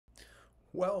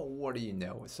Well, what do you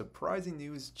know? Surprising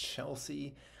news,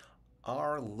 Chelsea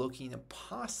are looking at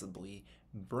possibly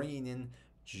bringing in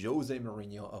Jose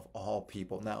Mourinho of all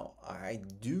people. Now, I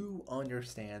do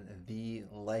understand the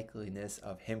likeliness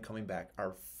of him coming back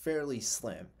are fairly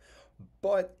slim,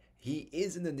 but he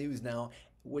is in the news now,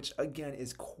 which again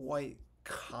is quite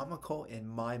comical in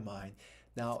my mind.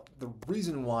 Now, the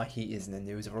reason why he is in the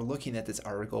news, if we're looking at this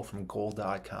article from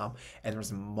goal.com, and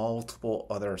there's multiple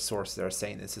other sources that are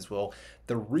saying this as well.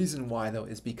 The reason why, though,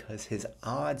 is because his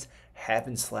odds have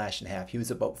been slashed in half. He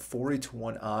was about 40 to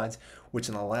 1 odds, which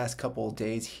in the last couple of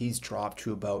days, he's dropped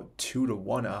to about 2 to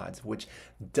 1 odds, which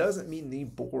doesn't mean the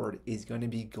board is going to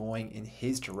be going in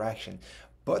his direction.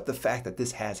 But the fact that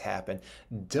this has happened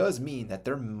does mean that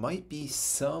there might be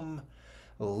some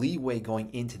leeway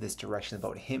going into this direction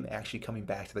about him actually coming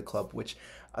back to the club, which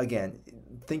again,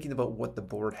 thinking about what the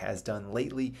board has done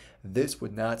lately, this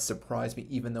would not surprise me,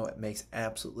 even though it makes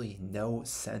absolutely no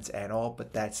sense at all.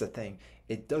 But that's the thing.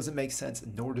 It doesn't make sense,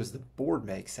 nor does the board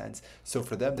make sense. So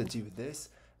for them to do this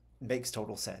makes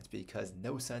total sense because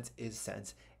no sense is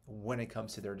sense when it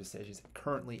comes to their decisions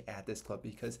currently at this club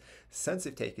because since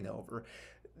they've taken over,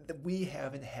 we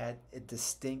haven't had a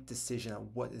distinct decision on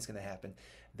what is going to happen.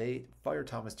 They fired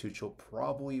Thomas Tuchel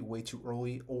probably way too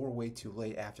early or way too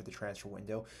late after the transfer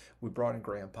window. We brought in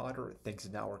Graham Potter. Things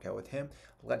did not work out with him.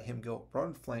 Let him go. Brought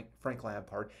in Frank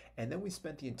Lampard. And then we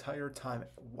spent the entire time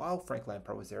while Frank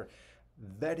Lampard was there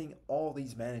vetting all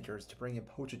these managers to bring in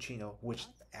Pochettino, which,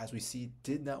 as we see,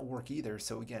 did not work either.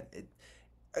 So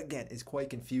again is quite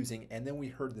confusing. And then we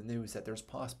heard the news that there's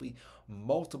possibly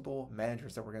multiple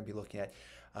managers that we're going to be looking at.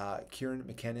 Kieran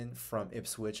McKinnon from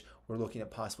Ipswich. We're looking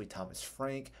at possibly Thomas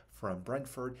Frank from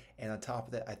Brentford. And on top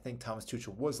of that, I think Thomas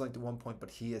Tuchel was linked at one point, but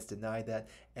he has denied that.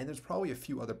 And there's probably a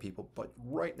few other people. But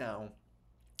right now,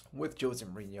 with Jose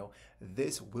Mourinho,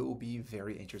 this will be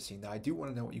very interesting. Now, I do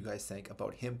want to know what you guys think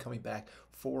about him coming back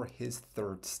for his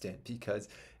third stint because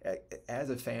as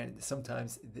a fan,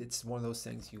 sometimes it's one of those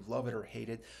things you love it or hate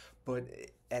it. But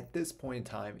at this point in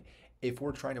time, if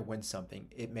we're trying to win something,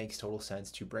 it makes total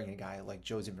sense to bring a guy like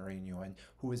Jose Mourinho in,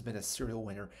 who has been a serial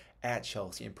winner at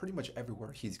Chelsea and pretty much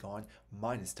everywhere he's gone,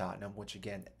 minus Tottenham, which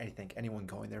again, I think anyone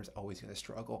going there is always going to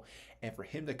struggle. And for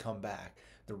him to come back,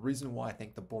 the reason why I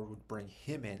think the board would bring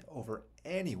him in over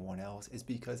anyone else is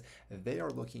because they are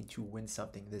looking to win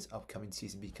something this upcoming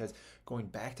season because going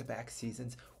back-to-back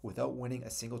seasons without winning a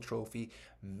single trophy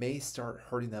may start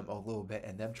hurting them a little bit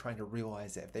and them trying to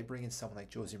realize that if they bring in someone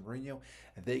like Jose Mourinho,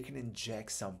 they can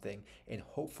inject something and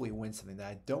hopefully win something. That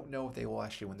I don't know if they will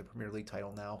actually win the Premier League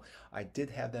title now. I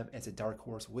did have them as a dark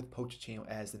horse with Pochettino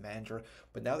as the manager,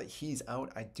 but now that he's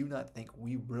out, I do not think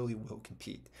we really will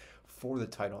compete for the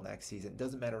title next season. It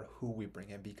doesn't matter who we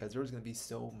bring in because there's going to be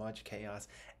so much chaos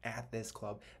at this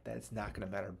club that it's not going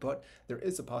to matter. But there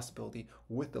is a possibility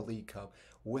with the League Cup,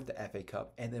 with the FA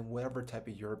Cup, and then whatever type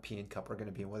of European Cup we're going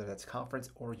to be in, whether that's Conference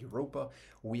or Europa,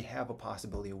 we have a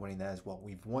possibility of winning that as well.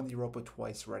 We've won the Europa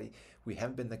twice already. We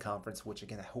haven't been in the Conference, which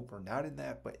again, I hope we're not in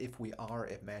that. But if we are,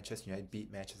 if Manchester United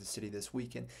beat Manchester City this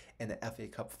weekend in the FA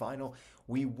Cup final,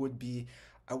 we would be,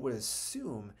 I would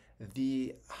assume,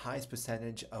 the highest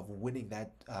percentage of winning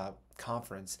that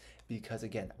conference because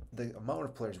again the amount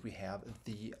of players we have,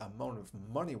 the amount of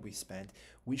money we spend,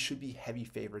 we should be heavy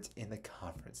favorites in the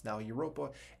conference. Now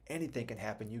Europa, anything can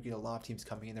happen. You get a lot of teams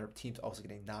coming in there, teams also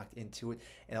getting knocked into it,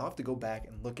 and I'll have to go back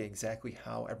and look at exactly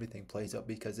how everything plays out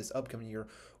because this upcoming year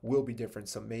will be different,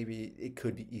 so maybe it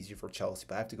could be easier for Chelsea,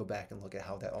 but I have to go back and look at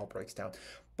how that all breaks down.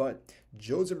 But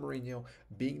Jose Mourinho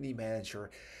being the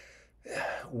manager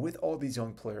with all these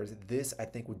young players, this I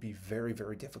think would be very,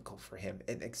 very difficult for him,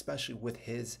 and especially with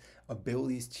his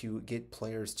abilities to get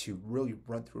players to really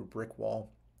run through a brick wall.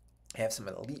 Have some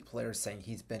elite players saying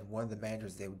he's been one of the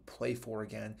managers they would play for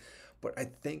again. But I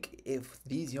think if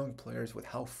these young players, with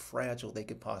how fragile they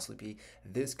could possibly be,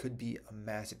 this could be a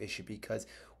massive issue because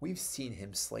we've seen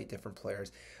him slate different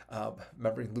players.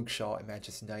 Remembering Luke Shaw at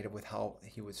Manchester United with how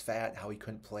he was fat, how he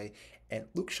couldn't play. And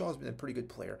Luke Shaw's been a pretty good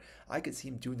player. I could see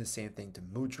him doing the same thing to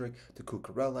Mudryk, to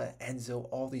Cucurella, Enzo,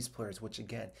 all these players, which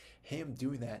again, him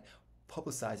doing that,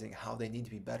 publicizing how they need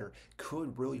to be better,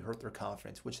 could really hurt their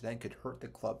confidence, which then could hurt the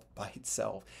club by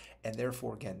itself. And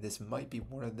therefore, again, this might be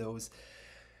one of those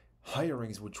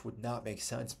hirings which would not make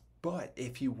sense. But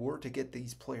if you were to get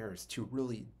these players to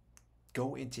really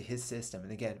go into his system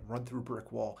and again run through a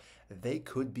brick wall, they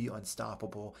could be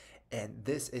unstoppable. And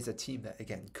this is a team that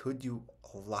again could do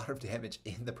a lot of damage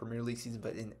in the Premier League season,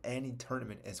 but in any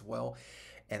tournament as well.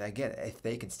 And again, if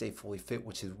they can stay fully fit,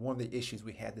 which is one of the issues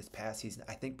we had this past season,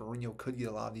 I think Mourinho could get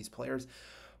a lot of these players.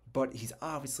 but he's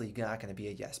obviously not going to be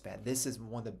a yes man. This is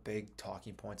one of the big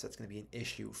talking points that's going to be an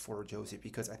issue for Jose,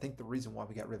 because I think the reason why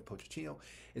we got rid of Pochettino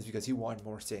is because he wanted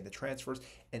more say in the transfers,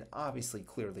 and obviously,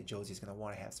 clearly, Jose's going to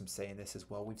want to have some say in this as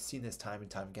well. We've seen this time and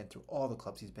time again through all the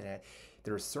clubs he's been at.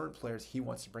 There are certain players he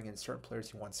wants to bring in, certain players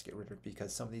he wants to get rid of,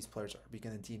 because some of these players are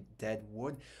beginning to deem dead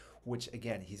wood, which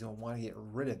again, he's going to want to get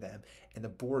rid of them, and the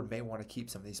board may want to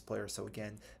keep some of these players. So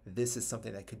again, this is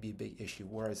something that could be a big issue.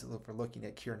 Whereas if we're looking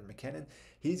at Kieran McKinnon,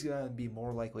 he's going to be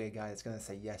more likely a guy that's going to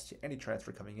say yes to any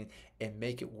transfer coming in and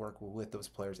make it work with those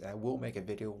players. And I will make a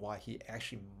video why he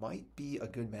actually might be a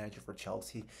good manager for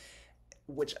Chelsea,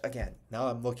 which again, now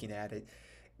I'm looking at it,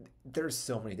 there's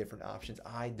so many different options.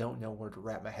 I don't know where to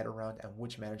wrap my head around and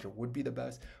which manager would be the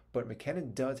best, but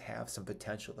McKinnon does have some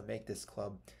potential to make this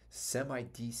club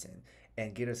semi-decent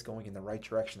and get us going in the right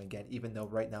direction again, even though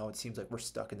right now it seems like we're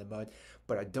stuck in the mud.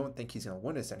 But I don't think he's going to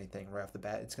win us anything right off the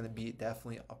bat. It's going to be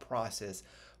definitely a process,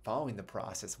 following the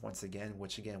process once again,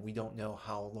 which again, we don't know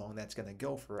how long that's going to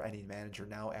go for any manager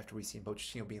now after we've seen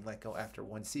Pochettino being let go after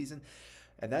one season.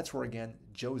 And that's where, again,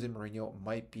 Jose Mourinho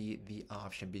might be the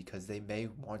option, because they may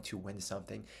want to win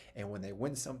something. And when they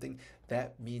win something,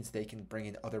 that means they can bring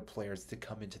in other players to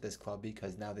come into this club,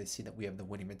 because now they see that we have the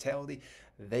winning mentality.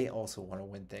 They also want to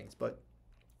win things. But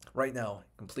right now,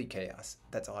 complete chaos.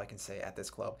 That's all I can say at this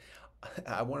club.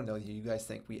 I want to know, do you guys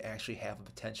think we actually have a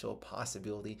potential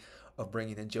possibility of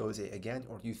bringing in Jose again,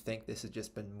 or do you think this has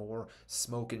just been more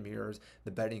smoke and mirrors,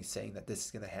 the betting saying that this is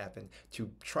going to happen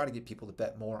to try to get people to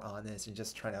bet more on this and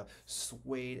just trying to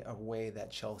sway away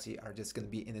that Chelsea are just going to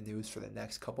be in the news for the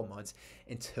next couple months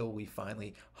until we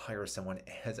finally hire someone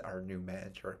as our new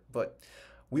manager? But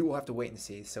we will have to wait and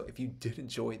see. So if you did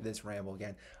enjoy this ramble,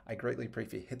 again, I greatly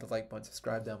appreciate it. Hit the like button,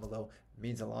 subscribe down below. It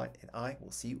means a lot, and I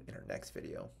will see you in our next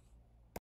video.